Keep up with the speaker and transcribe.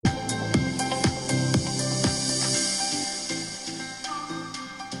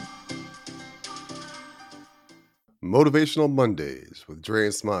Motivational Mondays with Dre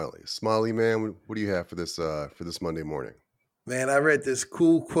and Smiley. Smiley, man, what do you have for this Monday morning? Man, I read this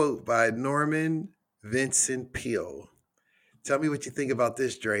cool quote by Norman Vincent Peale. Tell me what you think about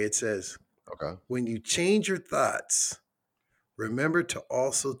this, Dre. It says, Okay. when you change your thoughts, remember to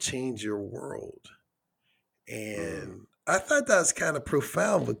also change your world. Mm. And I thought that was kind of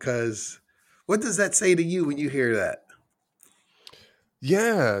profound because what does that say to you when you hear that?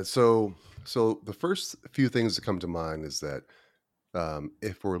 Yeah. So the first few things that come to mind is that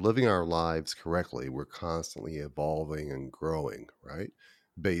if we're living our lives correctly, we're constantly evolving and growing, right?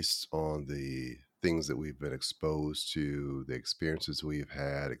 Based on the things that we've been exposed to, the experiences we've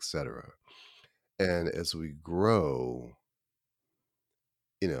had, etc. And as we grow,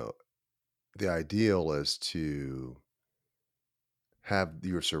 you know, the ideal is to have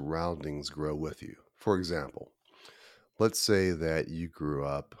your surroundings grow with you. For example, let's say that you grew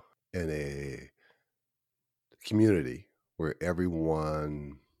up in a community where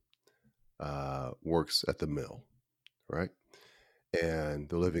everyone works at the mill, right? And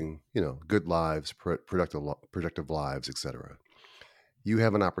they're living, good lives, productive lives, etc. You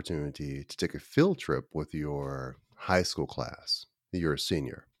have an opportunity to take a field trip with your high school class. You're a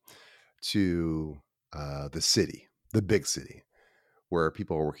senior to the city, the big city, where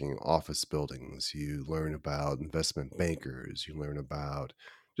people are working in office buildings. You learn about investment bankers. You learn about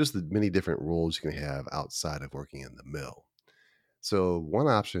just the many different roles you can have outside of working in the mill. So one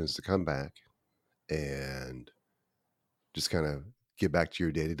option is to come back and just kind of get back to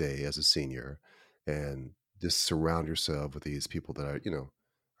your day to day as a senior and just surround yourself with these people that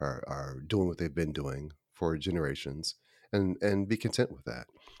are, are doing what they've been doing for generations and be content with that.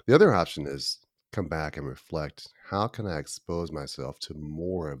 The other option is come back and reflect, how can I expose myself to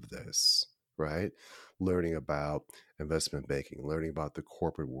more of this, right? Learning about investment banking, learning about the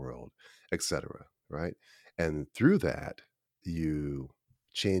corporate world, etc., right? And through that, you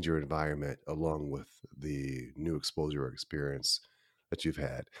change your environment along with the new exposure or experience that you've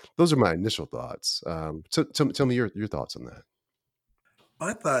had. Those are my initial thoughts. Tell me your thoughts on that.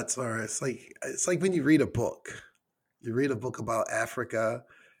 My thoughts are it's like when you read a book. You read a book about Africa,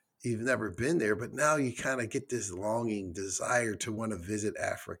 you've never been there, but now you kind of get this longing desire to want to visit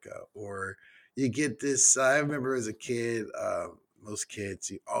Africa, or you get this. I remember as a kid, most kids,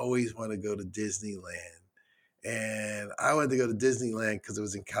 you always want to go to Disneyland, and I wanted to go to Disneyland because it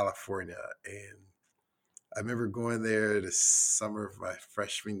was in California, and I remember going there the summer of my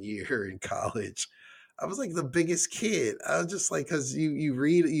freshman year in college. I was like the biggest kid. I was just like, because you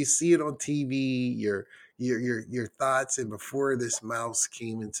read it, you see it on TV, your thoughts. And before this mouse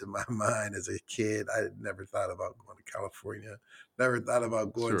came into my mind as a kid, I had never thought about going to California. Never thought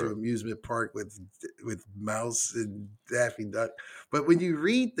about going to Sure. amusement park with mouse and Daffy Duck. But when you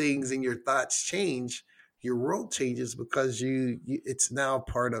read things and your thoughts change, your world changes because you it's now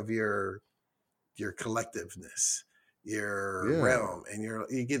part of your collectiveness, your Yeah. realm, and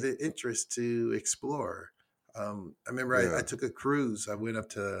you get an interest to explore. I remember I Yeah. took a cruise. I went up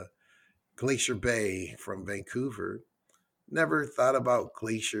to Glacier Bay from Vancouver. Never thought about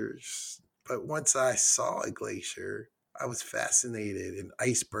glaciers, but once I saw a glacier, I was fascinated in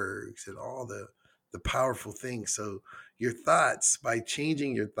icebergs and all the powerful things. So your thoughts, by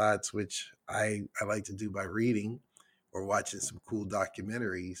changing your thoughts, which I like to do by reading or watching some cool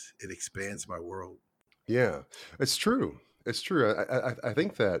documentaries, it expands my world. Yeah. It's true. It's true. I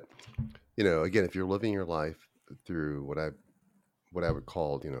think that, again, if you're living your life through what I would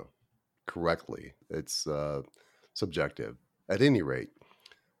call, correctly, it's subjective. At any rate,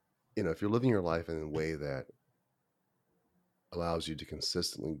 if you're living your life in a way that allows you to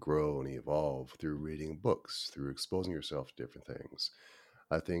consistently grow and evolve through reading books, through exposing yourself to different things.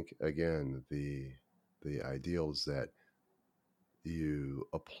 I think again, the ideal is that you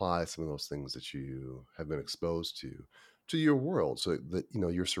apply some of those things that you have been exposed to your world, so that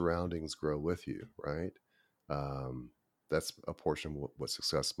your surroundings grow with you, right? Um, that's a portion of what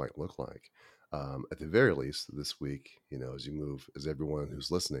success might look like. At the very least, this week, as everyone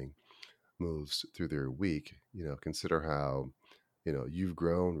who's listening moves through their week, consider how you've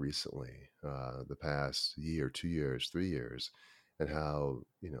grown recently, the past year, 2 years, 3 years, and how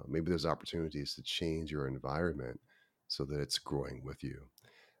maybe there's opportunities to change your environment so that it's growing with you.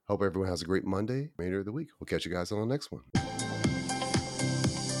 Hope everyone has a great Monday, remainder of the week. We'll catch you guys on the next one.